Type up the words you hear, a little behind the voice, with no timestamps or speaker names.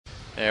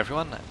Hey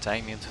everyone,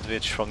 Damien to the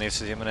Twitch from the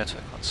SCM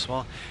Network once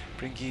more,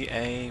 bring you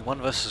a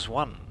 1 vs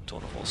 1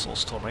 Dawn of War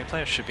Soulstorm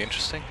replay. It should be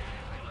interesting.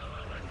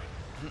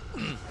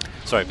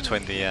 Sorry,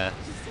 between the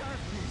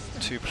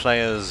two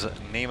players,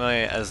 Nemo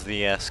as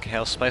the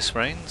Chaos Space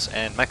Marines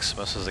and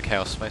Maximus as the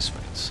Chaos Space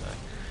Marines. So,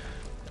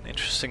 an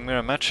interesting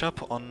mirror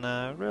matchup on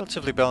a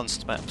relatively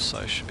balanced map, so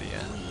it should be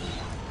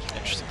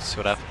interesting to see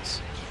what happens.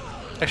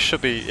 It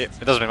should be, it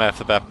doesn't really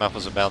matter if the map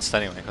was balanced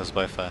anyway, because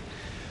both are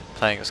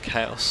playing as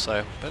Chaos,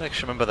 so but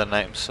actually remember the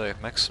names, so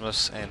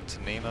Maximus and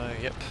Nemo,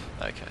 yep,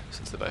 okay,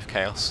 since they're both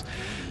Chaos.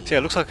 So yeah,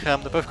 it looks like they're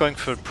both going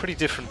for pretty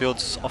different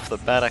builds off the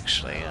bat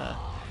actually.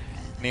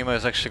 Nemo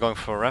is actually going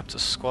for a Raptor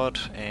squad,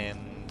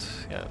 and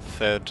yeah,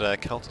 third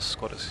Cultist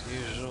squad as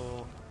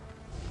usual.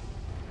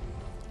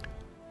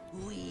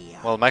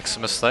 Well,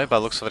 Maximus though, by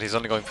the looks of it, he's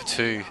only going for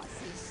 2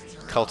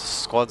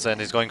 Cultist squads, and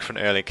he's going for an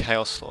early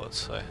Chaos Lord,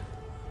 so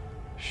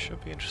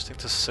should be interesting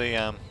to see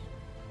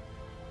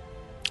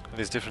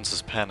these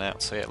differences pan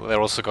out. So yeah,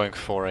 they're also going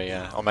for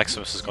a, or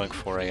Maximus is going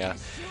for a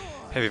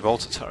heavy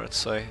bolter turret,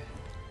 so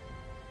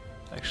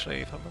actually,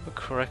 if I remember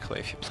correctly,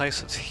 if you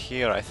place it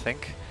here, I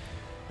think,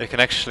 you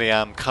can actually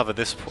cover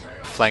this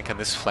flank and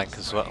this flank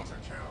as well.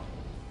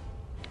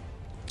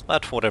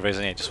 But for whatever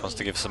reason, he just wants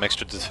to give some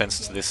extra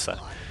defense to this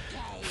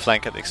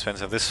flank at the expense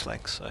of this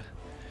flank, so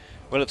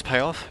will it pay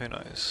off? Who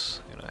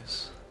knows? Who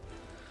knows?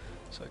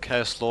 So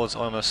Chaos Lord's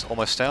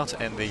almost out,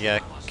 and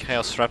the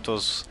Chaos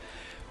Raptors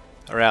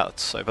are out,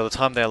 so by the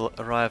time they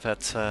arrive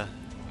at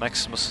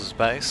Maximus's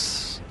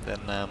base, then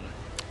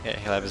yeah,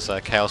 he'll have his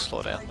Chaos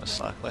Lord out, most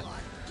likely.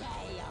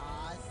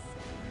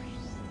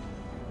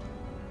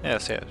 Yeah,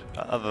 so yeah,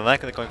 other than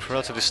that, they're going for a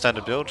relatively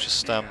standard build,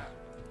 just, there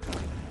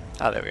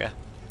we go.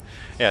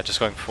 Yeah, just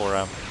going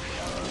for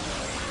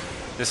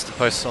this to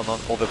post on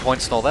all the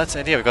points and all that,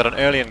 and yeah, we've got an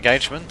early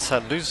engagement,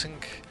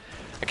 losing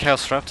a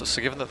Chaos Raptor,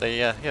 so given that they,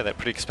 yeah, they're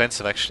pretty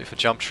expensive actually for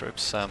jump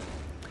troops,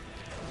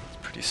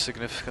 pretty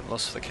significant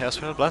loss for the Chaos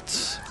Raptor,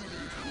 but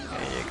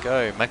there you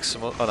go,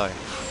 Maximus, oh no,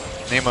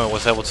 Nemo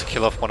was able to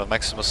kill off one of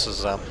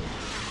Maximus's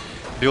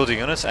builder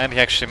units, and he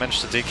actually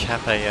managed to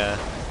decap a,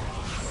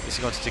 is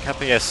he going to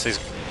decap it? Yes,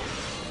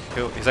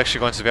 he's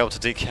actually going to be able to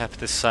decap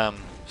this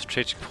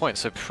strategic point,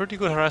 so pretty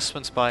good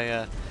harassment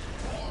by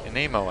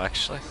Nemo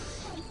actually.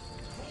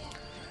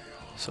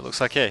 So it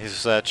looks like, yeah,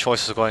 his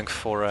choices are going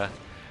for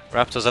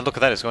Raptors, and look at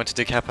that, he's going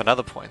to decap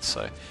another point,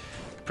 so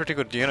pretty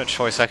good unit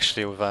choice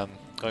actually with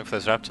going for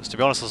those Raptors. To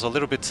be honest, I was a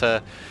little bit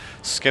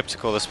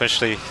skeptical,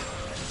 especially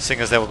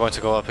seeing as they were going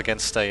to go up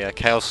against a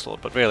Chaos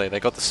Lord, but really, they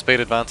got the speed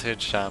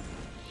advantage.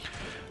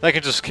 They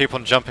can just keep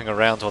on jumping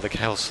around while the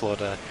Chaos Lord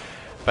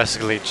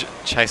basically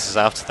chases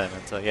after them,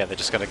 and yeah, they're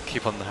just going to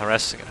keep on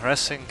harassing and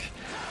harassing,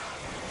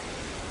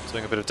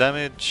 doing a bit of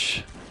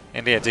damage,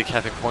 and yeah,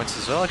 decapping points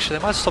as well. Actually,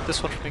 they might stop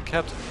this one from being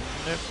capped.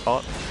 Nope,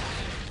 oh,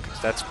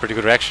 that's pretty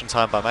good reaction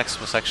time by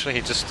Maximus actually.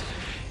 He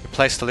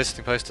placed the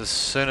listing post as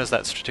soon as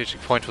that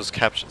strategic point was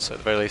captured, so at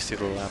the very least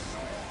it'll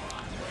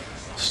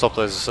stop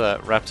those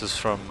Raptors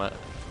from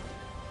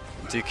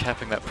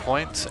decapping that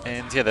point,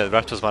 and yeah, the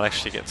Raptors might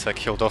actually get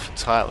killed off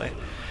entirely.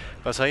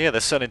 But yeah,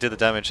 they certainly did the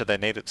damage that they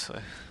needed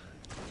to.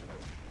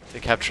 They're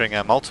capturing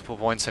multiple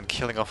points and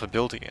killing off a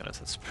builder unit.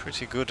 That's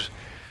pretty good,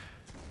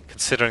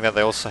 considering that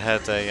they also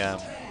had a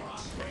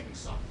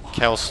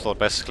Chaos Lord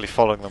basically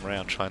following them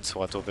around trying to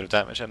do a bit of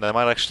damage, and they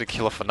might actually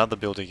kill off another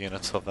builder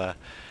unit of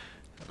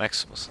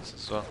Maximus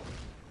as well.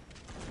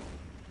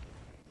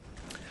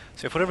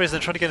 So for whatever reason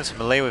they're trying to get into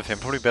melee with him,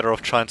 probably better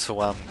off trying to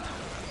okay,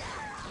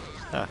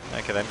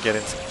 then get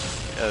into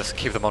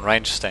keep them on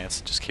range stance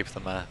and just keep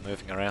them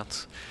moving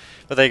around.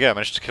 But there you go,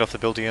 managed to kill off the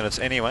builder units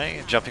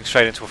anyway, jumping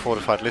straight into a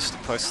fortified listing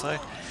post though.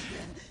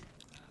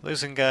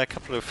 Losing a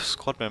couple of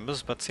squad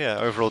members, but yeah,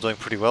 overall doing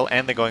pretty well,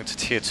 and they're going to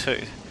tier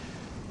 2.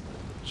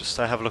 Just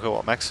have a look at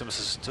what Maximus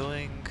is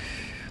doing.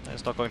 No,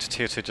 he's not going to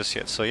tier 2 just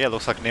yet, so yeah,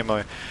 looks like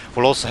Nemo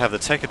will also have the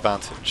tech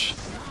advantage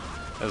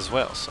as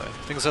well, so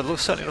things are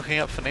certainly looking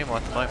up for Nemo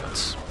at the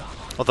moment.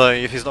 Although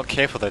if he's not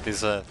careful though,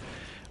 these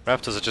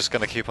Raptors are just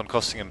going to keep on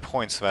costing him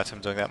points without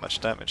him doing that much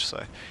damage, so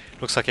it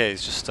looks like, yeah,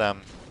 he's just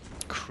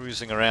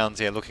cruising around,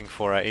 yeah, looking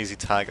for easy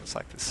targets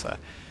like this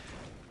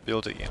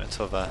builder unit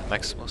of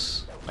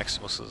Maximus's,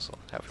 or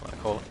however you want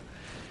to call it.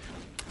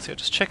 So yeah,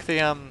 just check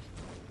the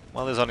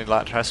while there's only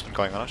light harassment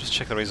going on, I'll just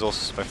check the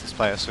resources of both these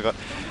players. So we've got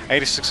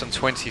 86 and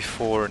 20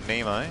 for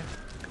Nemo,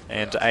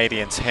 and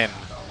 80 and 10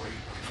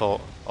 for...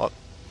 Oh,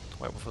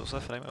 wait, what was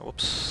that for Nemo?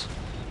 Whoops.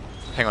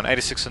 Hang on,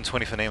 86 and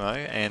 20 for Nemo,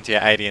 and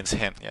yeah, 80 and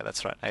 10. Yeah,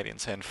 that's right, 80 and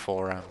 10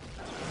 for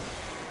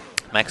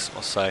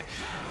Maximus. So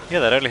yeah,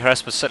 that early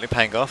harassment is certainly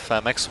paying off.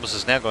 Maximus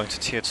is now going to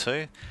tier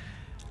 2,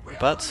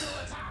 but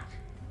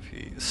if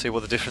you see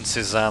what the difference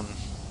is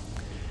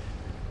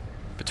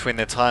between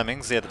their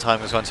timings, yeah, the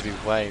timing is going to be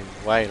way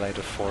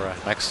later for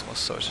Maximus,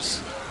 so it's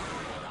just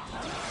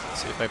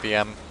see if maybe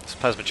this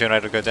plasma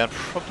generator will go down.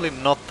 Probably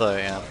not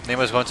though.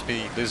 Nemo's going to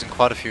be losing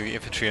quite a few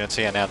infantry units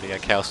here now. The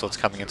Chaos Lord's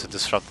coming in to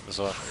disrupt them as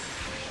well.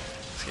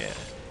 So yeah,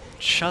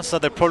 chances are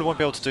they probably won't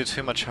be able to do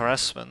too much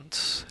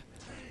harassment.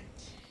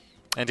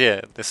 And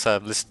yeah, this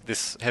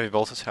heavy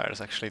bolter turret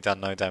has actually done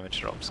no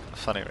damage at all. It's kind of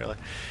funny, really.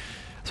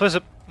 I suppose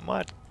it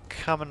might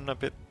come in a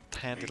bit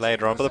handy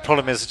later on, but the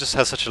problem is it just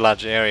has such a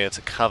large area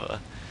to cover.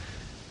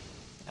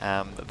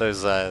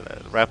 Those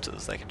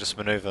raptors, they can just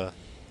maneuver.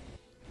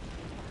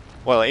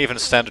 Well, even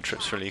standard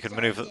troops, really, you could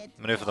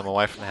maneuver them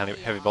away from the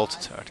heavy bolter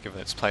turret, given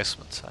its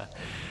placement.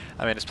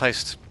 I mean, it's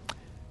placed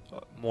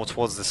more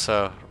towards this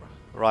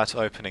right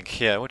opening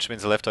here, which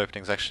means the left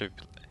opening is actually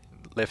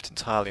left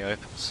entirely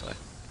open. So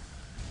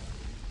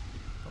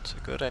not too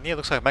good. And yeah, it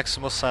looks like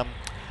Maximus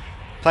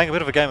playing a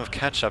bit of a game of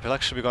catch-up. He'll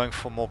actually be going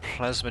for more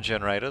plasma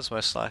generators,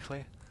 most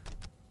likely.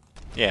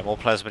 Yeah, more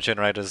plasma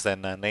generators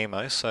than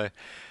Nemo. So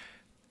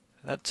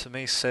that to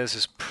me says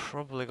he's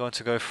probably going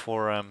to go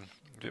for a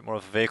bit more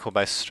of a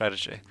vehicle-based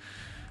strategy.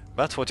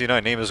 But what do you know,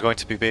 Nemo's going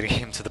to be beating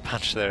him to the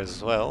punch there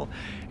as well.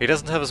 He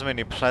doesn't have as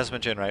many plasma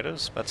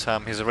generators, but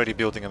he's already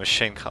building a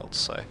machine cult,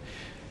 so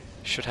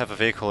should have a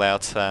vehicle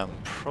out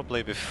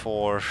probably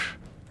before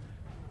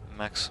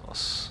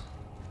Maximus.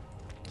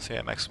 So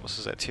yeah, Maximus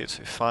is at tier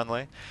 2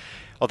 finally.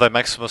 Although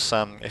Maximus,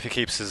 if he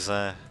keeps his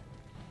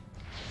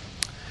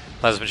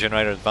plasma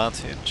generator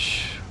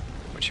advantage,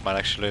 which he might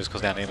actually lose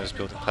because now Nemo's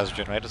building plasma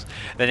generators,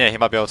 then yeah, he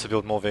might be able to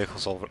build more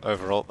vehicles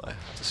overall though.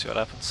 To see what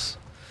happens.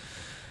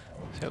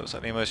 So it looks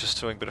like Nemo's just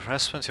doing a bit of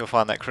harassment. You'll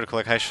find that critical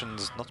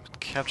location's not been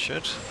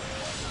captured.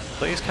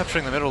 But he's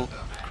capturing the middle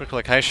critical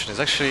location. Is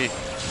actually,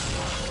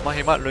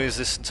 he might lose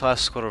this entire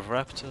squad of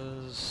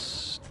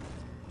raptors.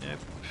 Yep.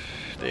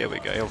 There we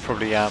go. He'll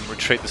probably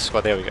retreat the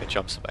squad. There we go.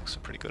 Jumps them back.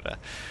 So pretty good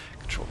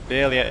control.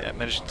 Barely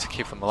managing to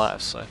keep them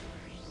alive. So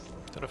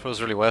don't know if it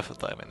was really worth it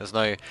though. I mean, there's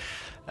no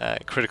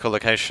critical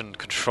location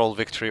control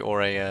victory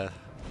or a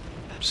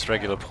just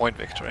regular point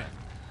victory.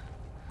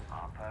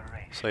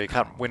 So you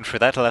can't win through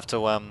that. He'll have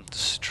to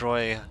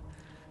destroy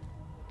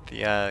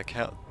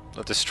the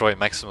destroy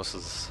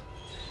Maximus's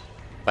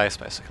base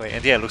basically.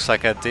 And yeah, it looks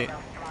like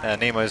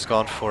Nemo's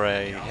gone for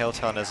a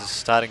Helltown as a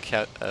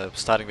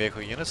starting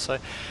vehicle unit. So yeah,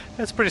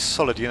 it's a pretty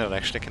solid unit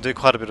actually. It can do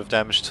quite a bit of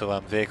damage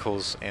to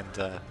vehicles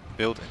and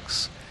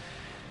buildings.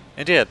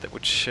 And yeah,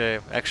 which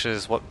actually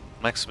is what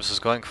Maximus is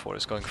going for.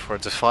 Is going for a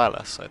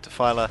Defiler. So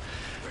Defiler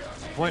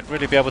won't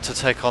really be able to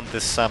take on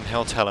this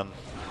Helltalon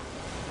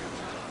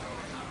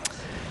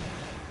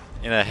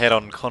in a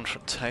head-on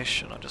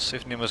confrontation. I'll just see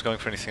if Nemo's going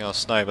for anything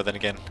else. No, but then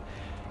again,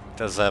 he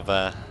does have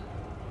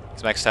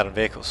he's maxed out on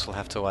vehicles, so we'll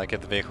have to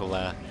get the vehicle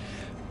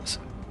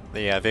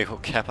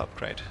cap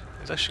upgrade.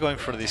 He's actually going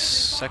for the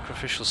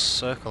sacrificial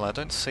circle. I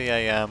don't see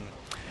a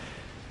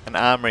an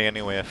armory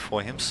anywhere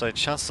for him, so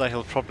chances are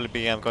he'll probably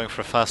be going for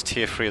a fast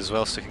tier 3 as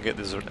well, so he can get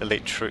these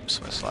elite troops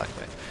most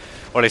likely.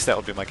 Or at least that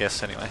would be my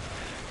guess anyway.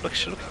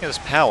 Looking at his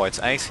power, it's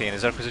 80 and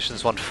his acquisition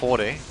is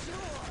 140.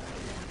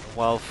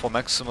 While for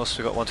Maximus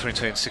we got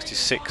 122 and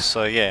 66,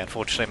 so yeah,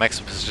 unfortunately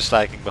Maximus is just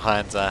lagging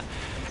behind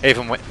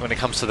even when it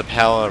comes to the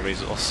power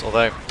resource,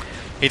 although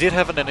he did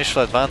have an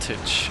initial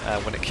advantage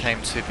when it came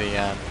to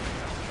the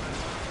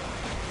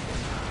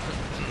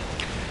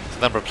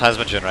number of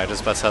plasma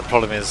generators, but the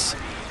problem is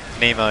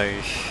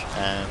Nemo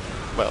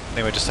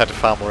just had to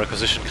farm more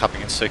acquisition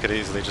coming in, so he could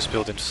easily just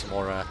build into some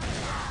more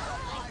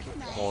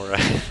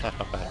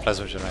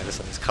plasma generators,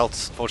 and his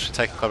cult's unfortunately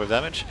taking quite a bit of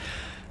damage.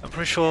 I'm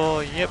pretty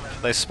sure, yep,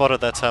 they spotted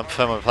that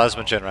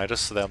thermoplasma generator,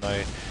 so they'll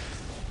know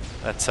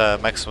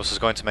that Maximus is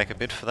going to make a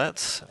bid for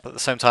that. But at the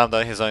same time,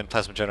 though, his own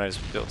plasma generator has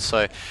been built.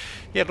 So,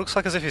 yeah, it looks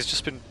like as if he's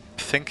just been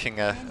thinking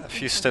a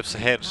few steps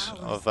ahead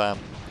of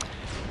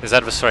his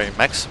adversary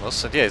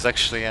Maximus, and yeah, he's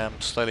actually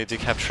slowly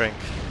decapturing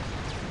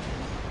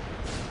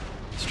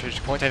the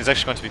strategic point, and he's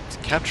actually going to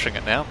be capturing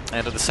it now,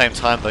 and at the same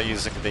time, though,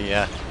 using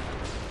the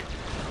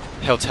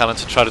Hell Talent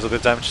to try to do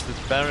good damage to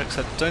the barracks.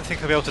 I don't think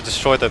he'll be able to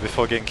destroy though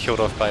before getting killed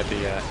off by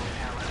the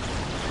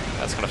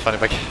that's kind of funny,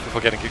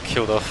 before getting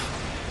killed off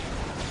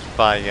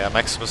by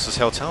Maximus's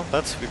Hell Talent,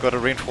 but we've got a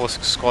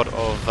reinforcing squad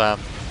of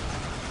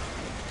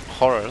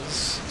horrors,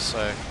 so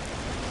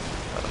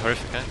rather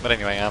horrific, eh? But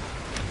anyway,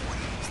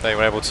 so they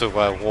were able to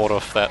ward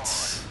off that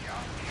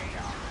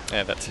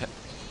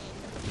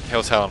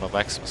Hell Talent of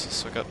Maximus.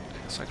 So we've got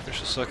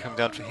Sacrificial Circle coming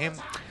down for him.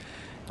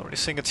 Not really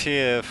seeing a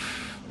tier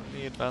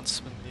the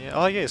advancement, yeah.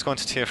 Oh yeah, he's going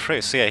to tier 3,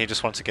 so yeah, he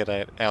just wanted to get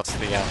out to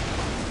the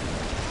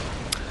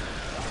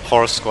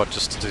horror squad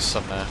just to do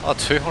some, 2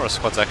 horror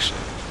squads actually,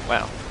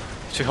 wow.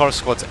 2 horror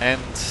squads and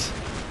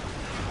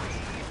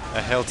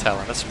a Hell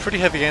Talon. That's a pretty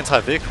heavy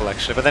anti-vehicle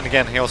actually, but then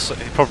again he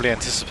probably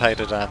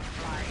anticipated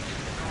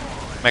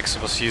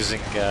Maximus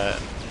using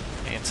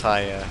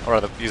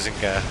using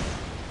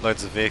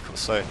loads of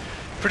vehicles, so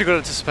pretty good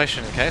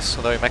anticipation in the case,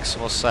 although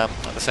Maximus at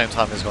the same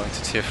time is going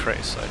to tier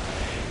 3, so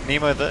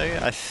Nemo though,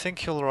 I think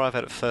he'll arrive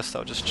at it first.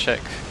 I'll just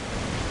check.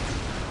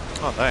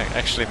 Oh no,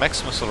 actually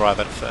Maximus will arrive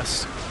at it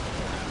first.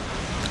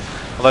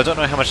 Although I don't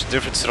know how much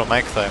difference it'll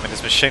make though. I mean,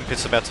 his machine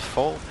pit's about to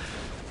fall.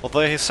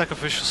 Although his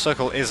sacrificial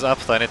circle is up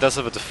though, and it does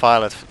have a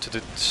defiler to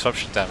do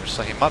disruption damage,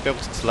 so he might be able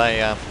to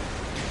delay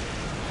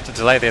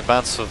the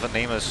advance of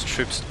Nemo's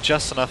troops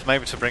just enough,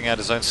 maybe to bring out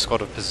his own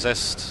squad of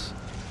possessed.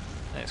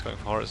 Yeah, he's going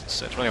for horrors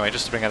instead. Well, anyway,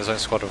 just to bring out his own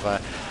squad of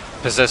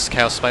possessed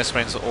Chaos Space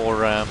Marines or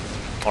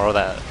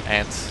that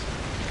Ant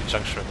in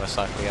conjunction with most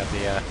likely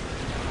the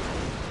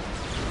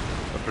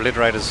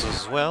Obliterators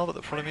as well, but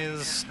the problem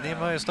is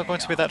Nemo is not going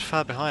to be that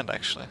far behind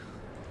actually.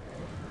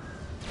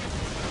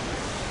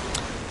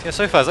 Yeah,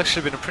 so far it's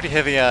actually been a pretty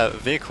heavy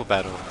vehicle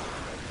battle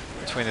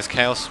between these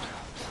Chaos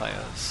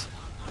players,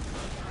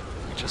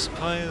 which I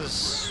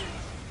suppose...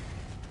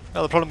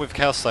 Well, the problem with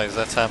Chaos Slayers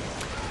is that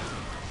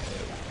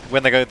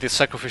when they go the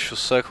Sacrificial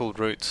Circle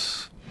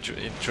route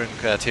during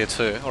Tier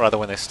 2, or rather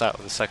when they start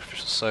with the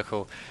Sacrificial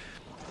Circle,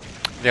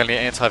 the only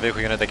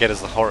anti-vehicle unit they get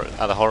is the Horrors.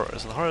 And the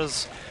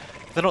Horrors,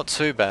 they're not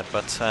too bad,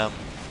 but the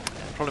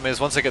problem is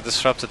once they get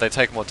disrupted they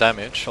take more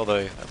damage,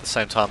 although at the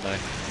same time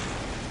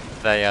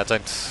they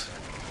don't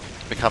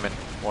become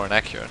more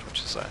inaccurate,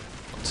 which is not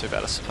too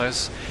bad I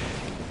suppose.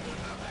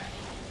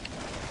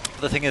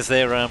 The thing is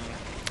their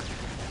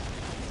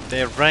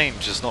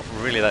range is not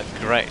really that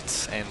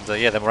great, and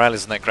yeah, their morale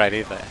isn't that great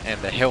either,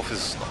 and their health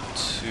is not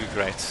too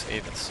great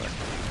either, so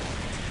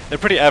they're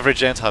pretty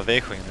average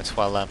anti-vehicle units,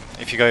 while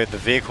if you go the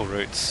vehicle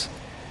routes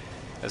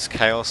as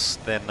Chaos,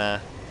 then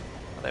there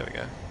we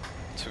go.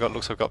 So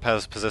looks like we've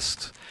got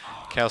possessed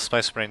Chaos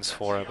Space Marines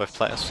for both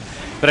players.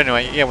 But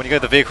anyway, yeah, when you go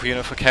the vehicle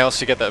unit for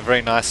Chaos, you get that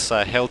very nice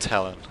Hell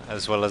Talon,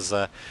 as well as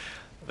the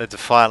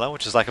Defiler,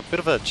 which is like a bit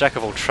of a jack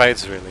of all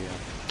trades really.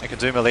 It can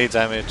do melee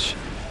damage,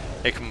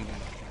 it can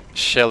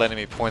shell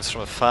enemy points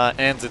from afar,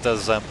 and it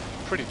does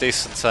pretty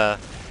decent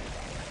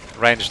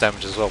range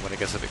damage as well when it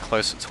gets a bit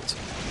closer to its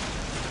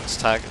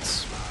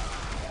targets.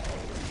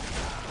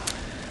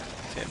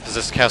 So yeah,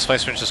 possessed Chaos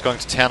Space Marines just going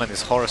to town in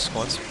these horror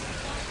squads.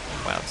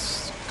 Wow,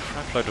 it's a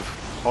crap load of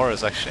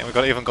horrors actually, and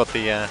we've even got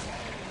the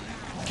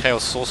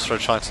Chaos Sorcerer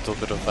trying to do a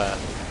bit of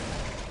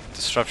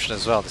disruption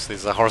as well.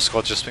 These horror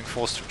squads just being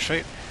forced to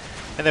retreat.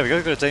 And there we go,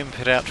 we've got a Demon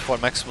Pit out for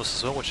Maximus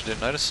as well, which I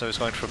didn't notice, so he's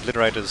going for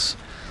Obliterators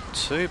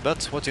too,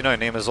 but what do you know,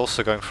 Nemo's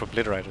also going for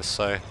Obliterators,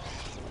 so...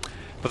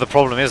 But the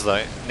problem is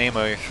though,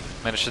 Nemo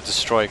managed to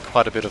destroy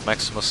quite a bit of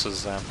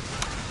Maximus's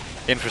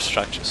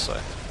infrastructure,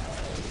 so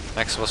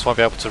Maximus won't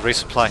be able to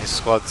resupply his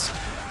squads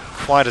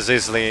quite as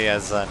easily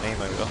as Nemo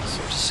will. So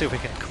we'll just see if we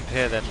can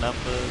compare their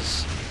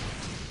numbers.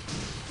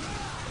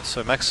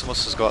 So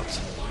Maximus has got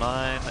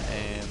 9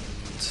 and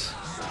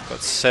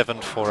got 7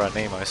 for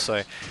Nemo,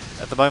 so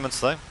at the moment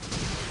though,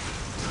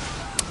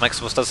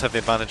 Maximus does have the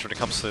advantage when it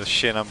comes to the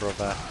sheer number of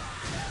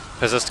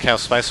possessed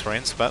Chaos Space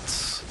Marines, but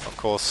of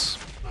course,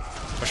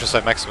 I should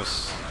say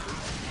Maximus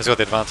has got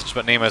the advantage,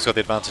 but Nemo's got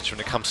the advantage when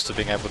it comes to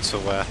being able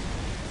to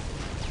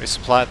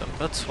resupply them.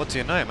 But what do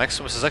you know,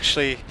 Maximus is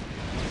actually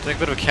doing a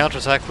bit of a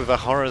counterattack with the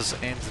Horrors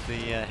and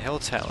the Hell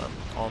Talon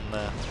on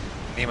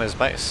Nemo's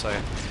base, so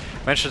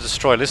managed to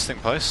destroy listing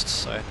posts,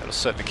 so that'll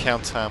certainly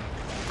count,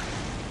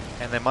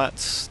 and they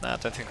might... Nah, I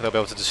don't think they'll be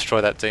able to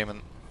destroy that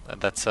demon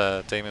pit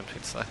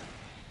though.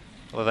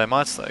 Although they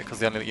might though, because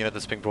the only unit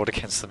that's being brought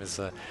against them is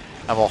are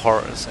more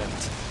Horrors, and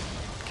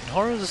can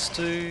Horrors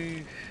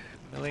do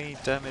melee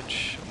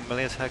damage, or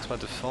melee attacks by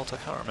default? I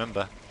can't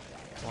remember.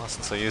 It's a while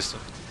since I used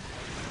them.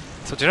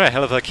 So do you know, a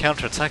hell of a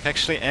counter-attack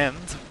actually, and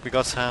we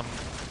got the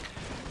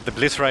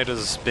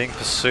Obliterators being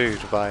pursued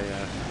by,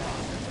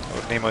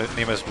 or Nemo's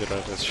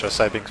Obliterators, should I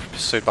say, being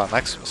pursued by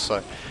Maximus,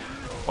 so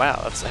wow,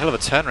 that's a hell of a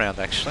turnaround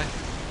actually.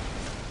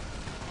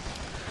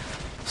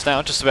 So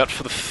now, just about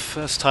for the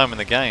first time in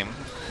the game,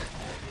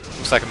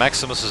 looks like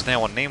Maximus is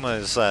now on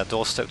Nemo's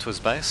doorstep to his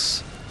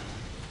base.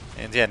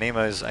 And yeah,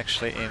 Nemo's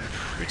actually in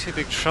pretty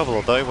big trouble,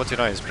 although what do you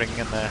know, he's bringing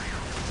in there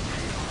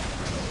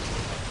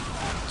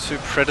 2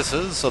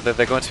 Predators, so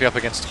they're going to be up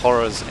against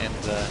Horrors and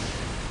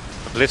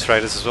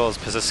Obliterators as well as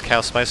possessed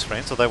Chaos Space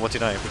Marines, although what do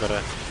you know, we've got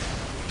a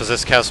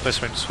possessed Chaos Space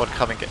Marine squad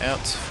coming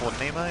out for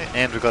Nemo,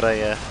 and we've got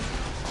a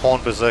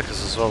Khorne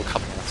Berserkers as well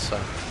coming out,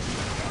 so...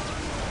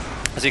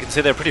 As you can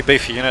see, they're a pretty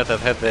beefy unit. They've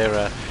had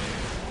their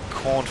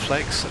corn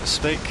flakes, so to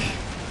speak,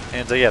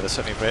 and yeah, they're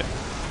certainly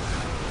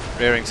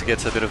raring to get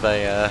to a bit of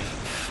a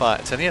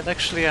fight. And yeah,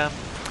 actually,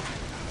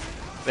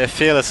 they're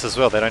fearless as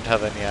well. They don't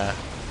have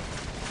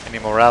any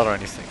morale or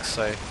anything,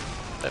 so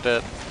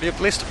they'd be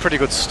at least a pretty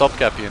good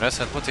stopgap unit.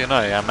 And what do you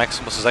know,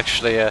 Maximus is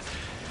actually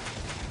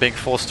being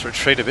forced to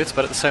retreat a bit,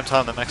 but at the same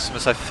time, the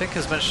Maximus, I think,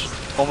 has managed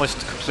to almost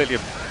completely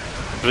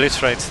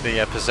obliterate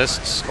the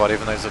possessed squad,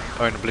 even though his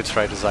own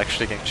Obliterators are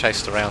actually getting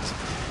chased around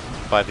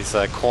by these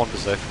Khorne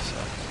Berserkers,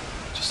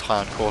 just high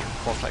on corn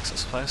flakes, I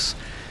suppose.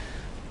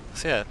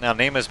 So yeah, now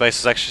Nemo's base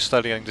is actually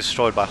slowly getting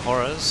destroyed by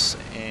Horrors,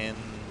 and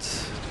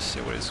just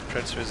see what his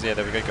Predator is. Yeah,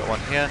 there we go, got one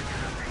here.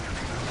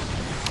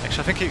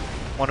 Actually, I think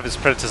one of his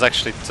Predators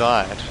actually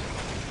died.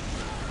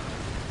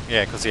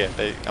 Yeah, because yeah,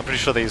 I'm pretty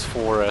sure they use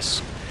 4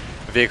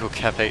 vehicle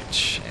cap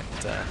each, and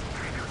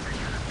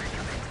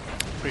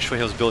pretty sure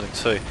he was building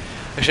 2.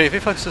 Actually, if he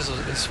focuses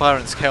his fire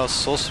on his Chaos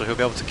Sorcerer, he'll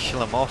be able to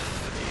kill him off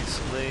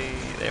easily.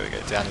 There we go,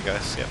 down he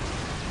goes, yep.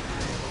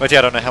 But yeah,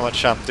 I don't know how much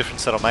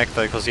difference that'll make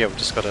though, because yeah, we've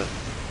just got a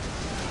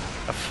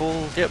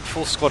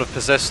full squad of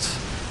possessed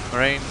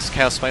Marines,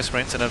 Chaos Space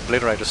Marines, and an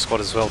Obliterator squad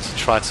as well to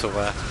try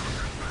to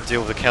deal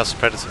with the Chaos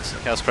Predators. The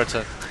Chaos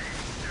Predator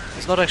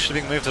is not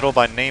actually being moved at all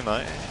by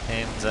Nemo,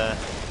 and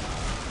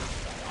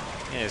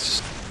Yeah, it's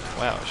just,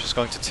 wow, it's just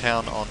going to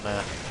town on,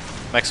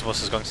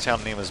 Maximus is going to town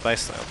on Nemo's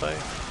base though, although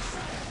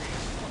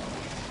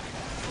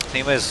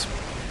Nemo's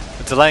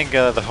delaying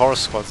the horror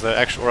squads, they're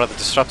actually, or rather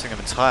disrupting them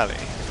entirely.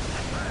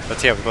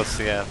 But yeah, we've got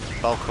the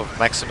bulk of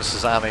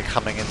Maximus's army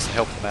coming in to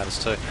help them out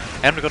as too.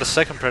 And we've got a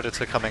second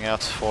Predator coming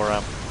out for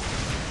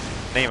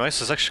Nemo,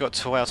 so he's actually got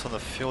 2 out on the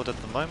field at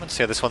the moment.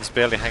 So yeah, this one's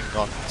barely hanging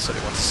on, so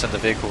they want to send a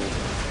vehicle,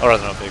 or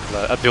rather not a vehicle,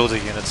 a builder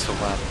unit to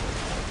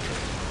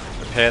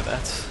repair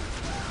that.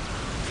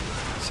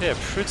 So yeah,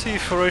 pretty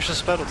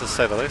ferocious battle to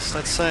say the least.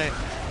 I'd say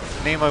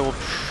Nemo will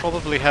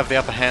probably have the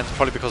upper hand,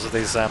 probably because of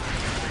these 2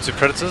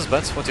 Predators,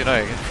 but what do you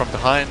know, from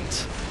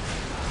behind,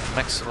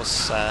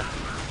 Maximus has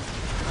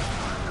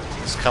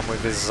come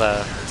with his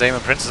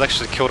Demon Prince, has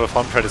actually killed off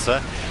 1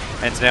 Predator,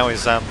 and now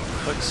he's not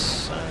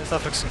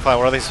focusing fire,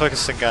 or rather he's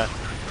focusing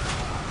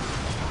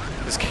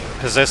his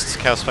possessed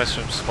Chaos Space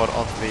Marine squad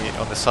on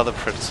this other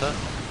Predator.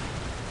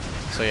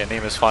 So yeah,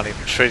 Nemo's finally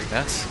retreating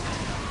that.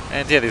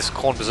 And yeah, these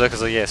Khorne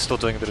Berserkers are still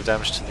doing a bit of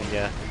damage to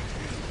the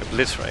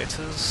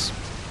Obliterators.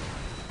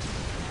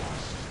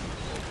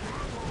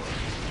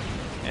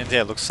 And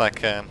yeah, looks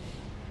like oh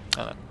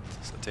no,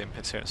 it's the Demon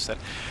Pits here instead.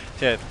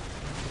 Yeah,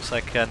 looks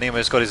like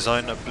Nemo's got his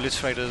own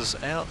Obliterators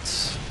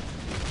out.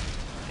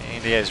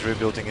 And yeah, he's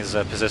rebuilding his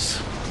possessed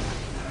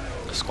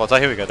squads. Oh,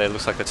 here we go,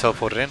 looks like they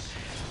teleported in.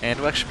 And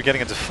we'll actually be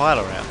getting a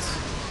Defiler out.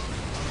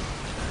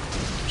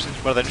 Which is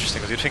rather interesting,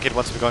 because you'd think he'd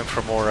want to be going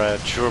for a more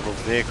durable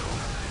vehicle.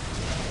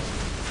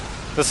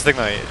 That's the thing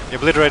though, the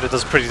Obliterator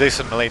does pretty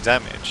decent melee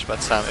damage, but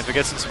if it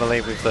gets into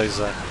melee with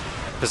those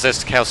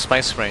possessed Chaos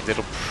Space Marines,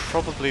 it'll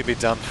probably be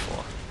done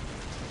for.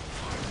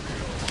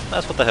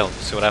 That's what the hell,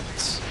 see what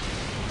happens.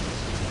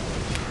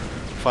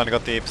 Finally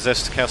got the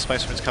possessed Chaos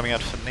Space Marines coming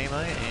out for Nemo,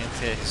 and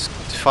his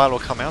Defiler will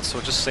come out, so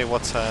we'll just see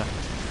what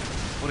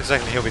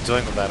exactly he'll be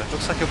doing with that. It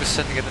looks like he'll be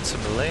sending it into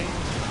melee.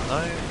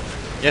 No?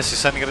 Yes, he's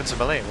sending it into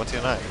melee, what do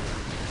you know?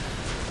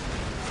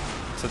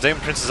 So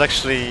Demon Prince is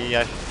actually...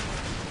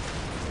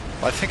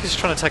 I think he's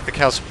trying to take the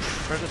Chaos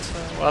Predator.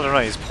 Well, I don't know,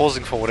 he's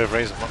pausing for whatever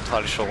reason, I'm not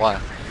entirely sure why.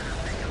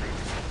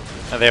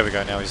 And there we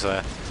go, now he's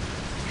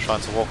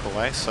trying to walk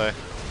away, so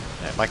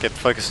yeah, might get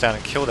focused down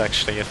and killed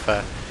actually if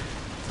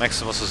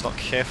Maximus is not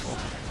careful.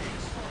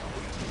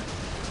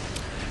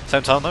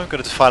 Same time though, got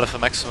a Defiler for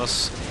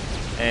Maximus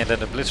and an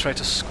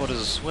Obliterator squad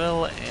as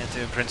well, and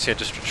the Prince here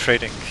just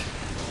retreating.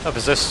 A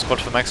Possessed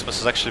squad for Maximus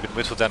has actually been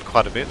whittled down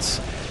quite a bit.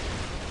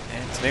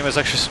 And Nemo's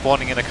actually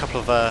spawning in a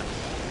couple of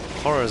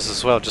horrors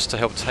as well, just to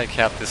help take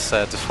out this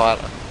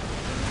Defiler.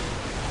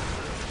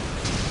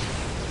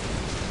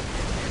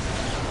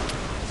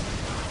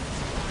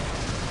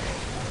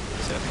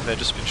 So I think they've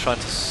just been trying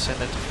to send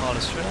their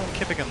Defilers through,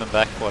 keeping them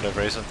back for whatever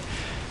reason.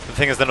 The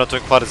thing is, they're not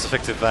doing quite as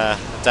effective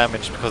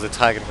damage because they're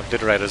targeting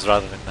Obliterators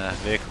rather than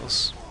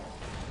vehicles.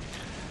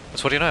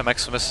 That's what do you know,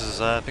 Maximus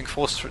is being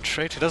forced to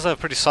retreat. He does have a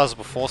pretty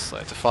sizable force though.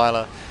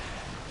 Defiler,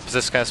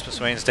 Possessed Chaos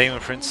Marines, Demon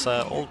Prince,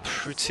 all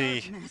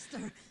pretty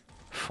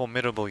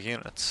formidable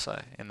units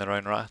in their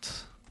own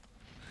right.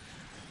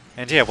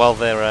 And yeah, while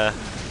they're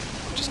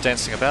just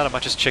dancing about, I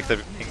might just check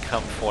the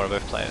income for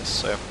both players.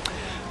 So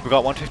we've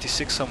got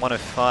 156 and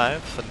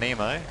 105 for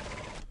Nemo,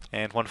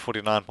 and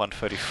 149,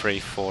 133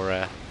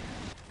 for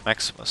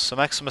Maximus. So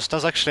Maximus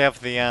does actually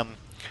have the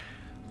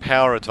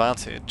power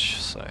advantage,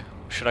 so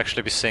we should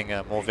actually be seeing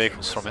more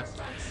vehicles from him.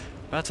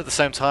 But at the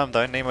same time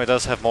though, Nemo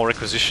does have more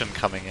requisition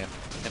coming in.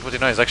 And what do you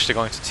know, he's actually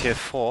going to tier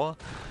 4.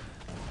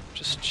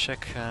 Just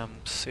check,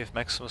 see if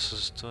Maximus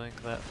is doing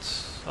that.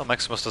 Oh,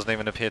 Maximus doesn't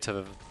even appear to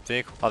have a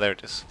vehicle. Oh, there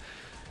it is.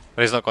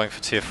 But he's not going for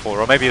tier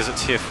 4, or maybe he's at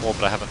tier 4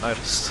 but I haven't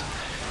noticed.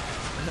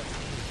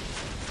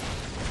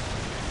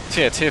 So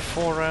yeah, tier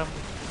 4,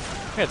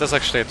 yeah, it does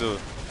actually do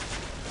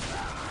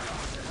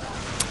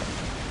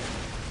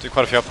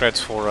quite a few upgrades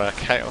for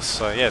Chaos,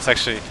 so yeah, it's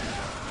actually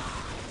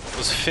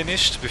was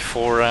finished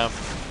before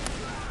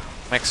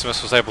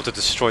Maximus was able to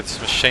destroy this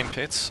machine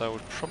pit, so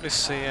we'll probably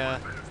see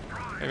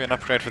maybe an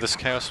upgrade for this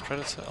Chaos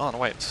Predator. Oh no,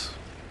 wait.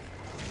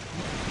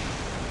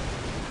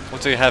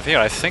 What do you have here?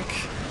 I think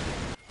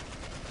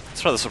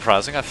it's rather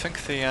surprising. I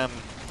think the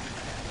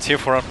tier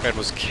 4 upgrade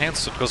was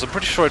cancelled, because I'm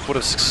pretty sure it would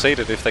have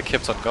succeeded if they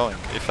kept on going,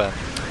 if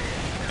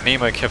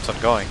Nemo kept on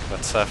going,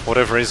 but for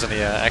whatever reason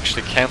he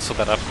actually cancelled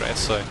that upgrade,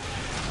 so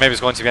maybe he's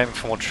going to be aiming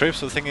for more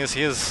troops. But the thing is,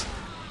 he is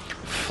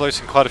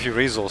floating quite a few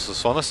resources,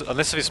 so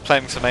unless he's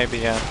planning to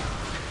maybe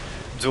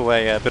do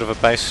a bit of a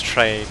base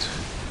trade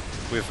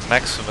with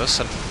Maximus,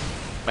 and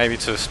maybe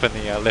to spend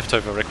the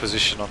leftover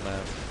requisition on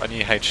a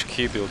new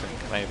HQ building,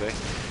 maybe.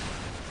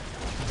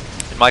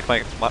 It might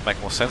make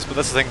more sense, but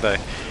that's the thing though.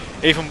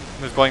 Even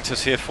with going to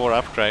tier 4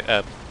 upgrade,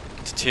 to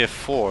tier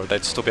 4,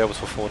 they'd still be able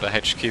to afford a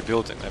HQ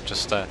building. They've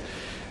just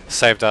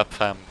saved up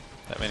that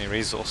many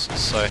resources.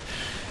 So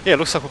yeah, it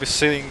looks like we'll be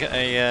seeing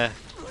a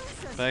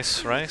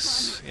base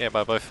race, yeah,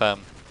 by both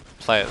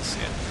players.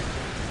 Yeah,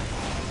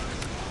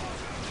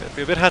 it'd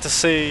be a bit hard to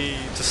say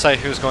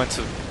who's going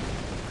to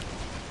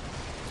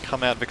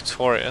come out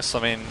victorious. I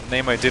mean,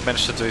 Nemo did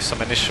manage to do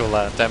some initial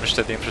damage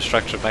to the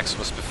infrastructure of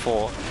Maximus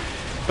before,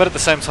 but at the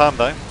same time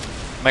though,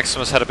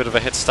 Maximus had a bit of a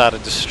head start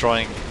in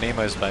destroying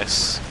Nemo's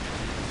base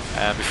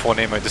before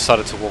Nemo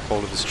decided to walk all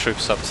of his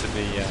troops up to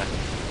the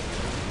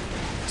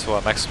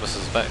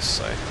Maximus's base.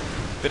 So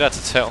a bit hard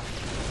to tell.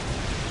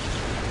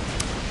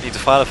 The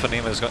defiler for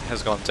Nemo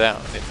has gone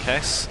down in that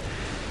case.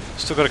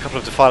 Still got a couple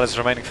of defilers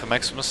remaining for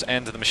Maximus,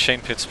 and the machine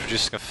pit's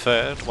producing a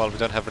third, while we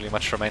don't have really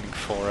much remaining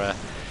for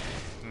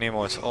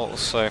Nemo at all.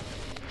 So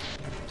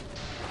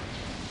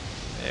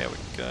there we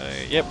go.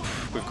 Yep,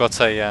 we've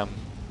got a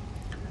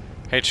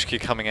HQ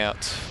coming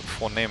out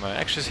for Nemo.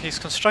 Actually, he's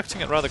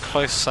constructing it rather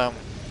close to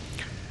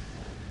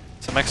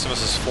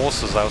Maximus's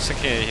forces. I was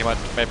thinking he might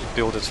maybe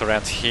build it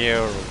around here,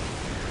 or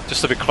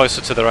just a bit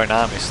closer to their own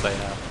armies. It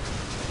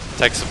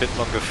takes a bit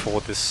longer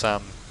for this,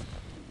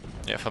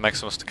 yeah, for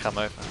Maximus to come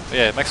over. But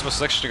yeah, Maximus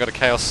has actually got a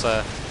Chaos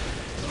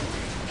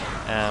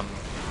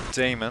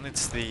Demon.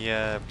 It's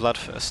the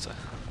Bloodthirster.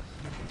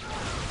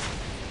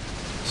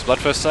 This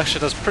Bloodthirster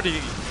actually does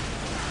pretty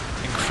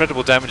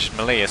incredible damage in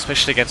melee,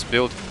 especially against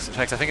buildings. In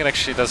fact, I think it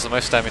actually does the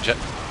most damage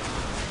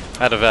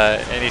out of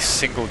any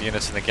single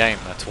unit in the game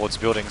towards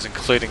buildings,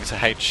 including to to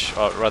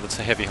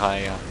heavy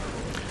high,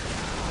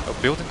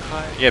 building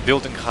high? Yeah,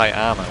 building high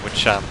armor,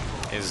 which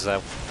is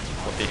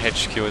what the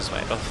HQ is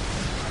made of.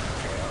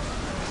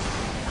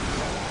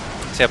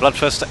 So yeah,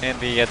 Bloodthirster and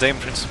the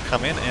Demon Prince will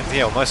come in, and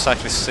yeah, we'll most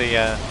likely see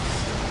them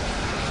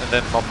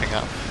mopping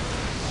up.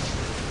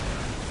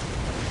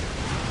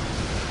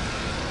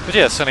 But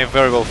yeah, it's certainly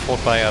very well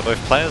fought by both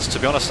players. To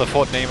be honest, I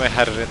thought Nemo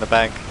had it in the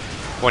bag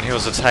when he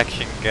was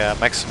attacking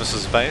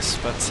Maximus's base,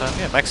 but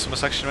yeah,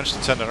 Maximus actually managed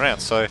to turn it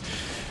around. So,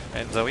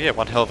 and yeah,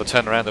 one hell of a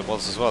turnaround it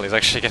was as well. He's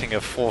actually getting a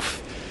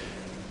fourth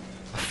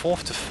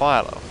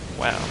defiler.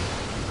 Wow,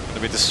 going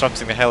to be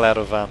disrupting the hell out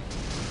of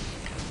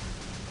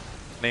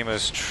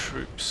Nemo's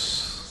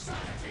troops.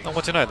 Oh,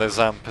 what do you know? Those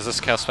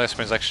possessed Chaos Space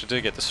Marines actually do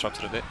get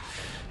disrupted a bit.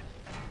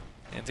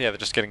 And yeah, they're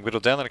just getting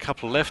whittled down. And a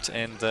couple left,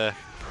 and a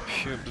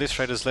few Blitz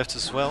Raiders left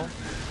as well.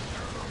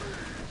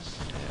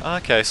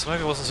 Okay, so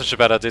maybe it wasn't such a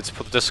bad idea to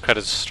put the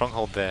Desecrated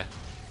Stronghold there.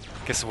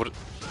 I guess it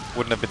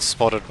wouldn't have been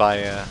spotted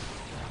by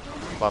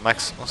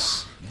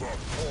Maximus.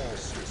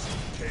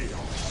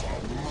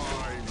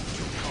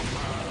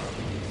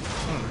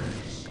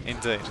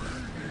 Indeed.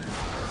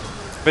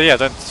 But yeah, I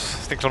don't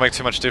think it'll make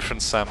too much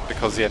difference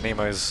because yeah,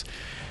 Nemo's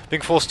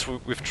being forced to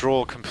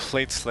withdraw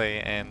completely,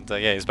 and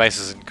yeah, his base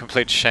is in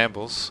complete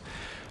shambles,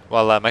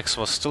 while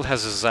Maximus still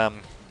has his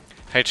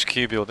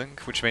HQ building,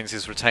 which means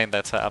he's retained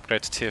that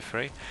upgrade to tier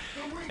 3,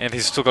 and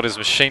he's still got his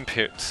machine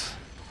pit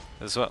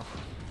as well.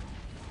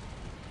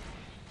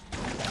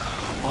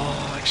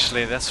 Oh,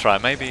 actually, that's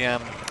right. Maybe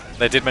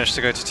they did manage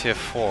to go to tier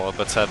 4,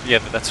 but yeah,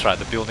 that's right.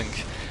 The building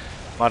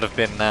might have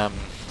been.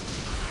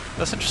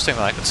 That's interesting.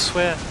 Though. I could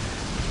swear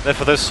that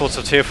for those sorts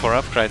of tier 4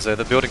 upgrades,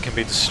 the building can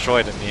be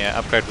destroyed and the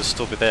upgrade will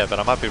still be there. But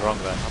I might be wrong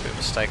there. I might be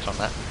mistaken on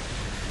that.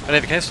 But in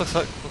any case, looks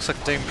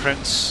like Demon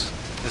Prince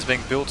is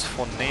being built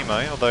for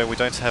Nemo, although we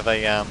don't have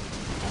a.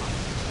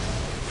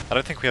 I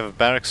don't think we have a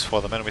barracks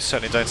for them, and we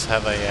certainly don't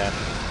have a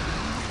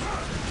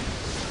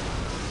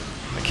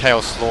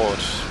Chaos Lord,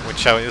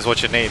 which is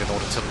what you need in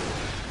order to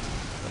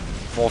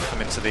morph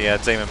him into the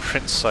Demon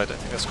Prince. So I don't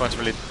think that's going to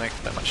really make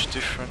that much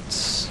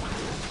difference.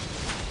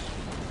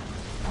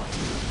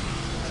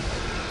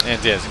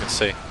 And yeah, as you can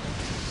see,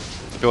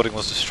 the building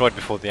was destroyed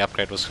before the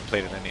upgrade was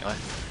completed anyway.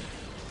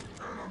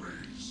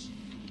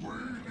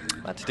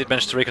 But he did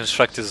manage to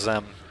reconstruct his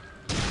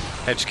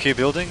HQ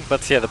building,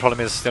 but yeah, the problem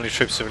is the only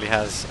troops he really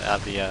has are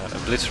the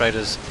Blitz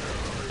Raiders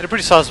and a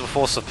pretty sizable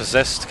force of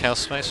possessed Chaos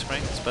Space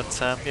Marines, but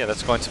yeah,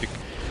 that's going to be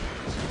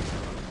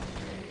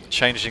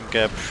changing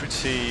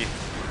pretty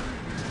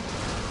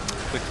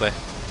quickly.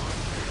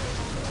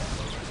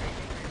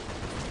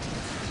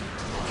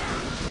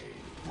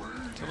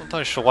 I'm not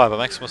entirely sure why, but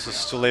Maximus is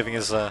still leaving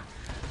his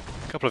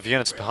couple of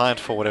units behind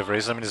for whatever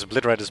reason. I mean, his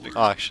Blitz Raiders.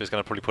 Oh, actually, he's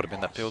going to probably put him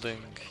in that building.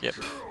 Yep,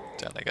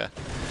 down they go.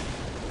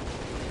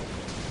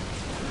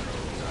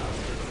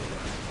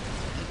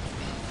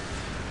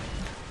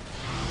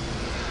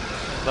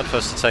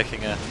 Bloodthirster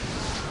taking a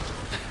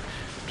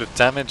bit of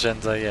damage,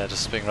 and yeah,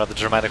 just being rather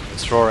dramatic with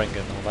its roaring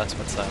and all that,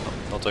 but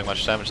not doing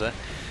much damage there.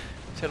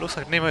 So it looks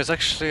like Nemo is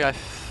actually, I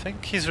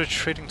think he's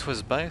retreating to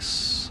his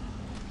base.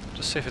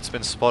 Just see if it's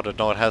been spotted.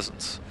 No, it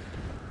hasn't.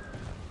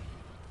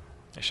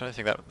 Actually, I don't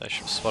think that they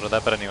should have spotted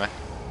that, but anyway.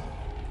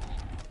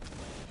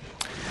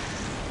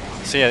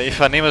 So yeah, if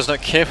Nemo's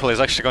not careful,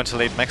 he's actually going to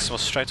lead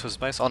Maximus straight to his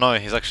base. Oh no,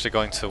 he's actually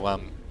going to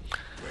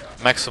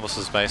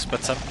Maximus's base,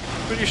 but I'm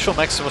pretty sure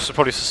Maximus would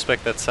probably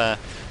suspect that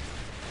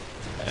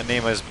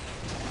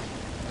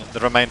the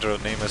remainder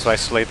of Nemo's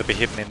base will either be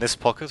hidden in this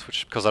pocket,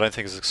 which because I don't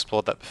think he's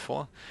explored that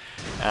before,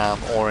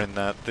 or in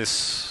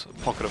this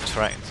pocket of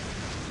terrain.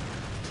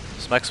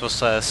 So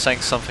Maximus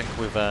saying something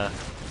with a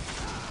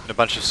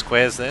bunch of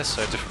squares there,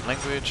 so a different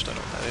language, don't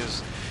know what that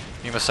is.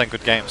 Nemo saying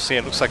good game. So yeah,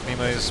 it looks like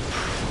Nemo is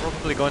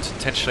probably going to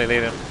intentionally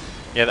lead him.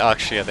 Yeah,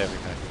 actually, yeah, there we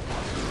go.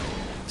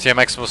 So yeah,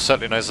 Maximus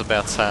certainly knows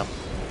about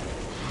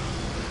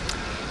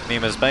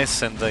Nemo's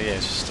base, and yeah,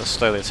 it's just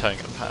slowly tearing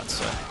it apart.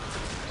 So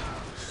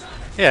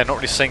yeah, not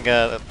really seeing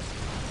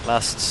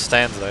last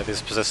stand though,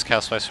 these possessed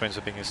Chaos Space Marines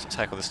are being used to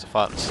tackle this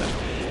Defiance. So.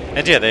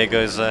 And yeah, there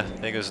goes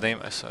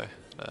Nemo. So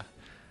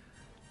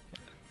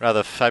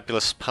rather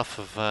fabulous puff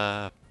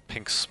of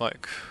pink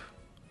smoke,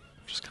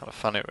 which is kind of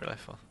funny really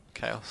for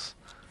Chaos.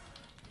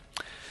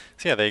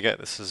 So yeah, there you go.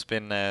 This has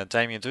been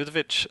Damien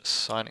Dudovic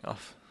signing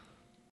off.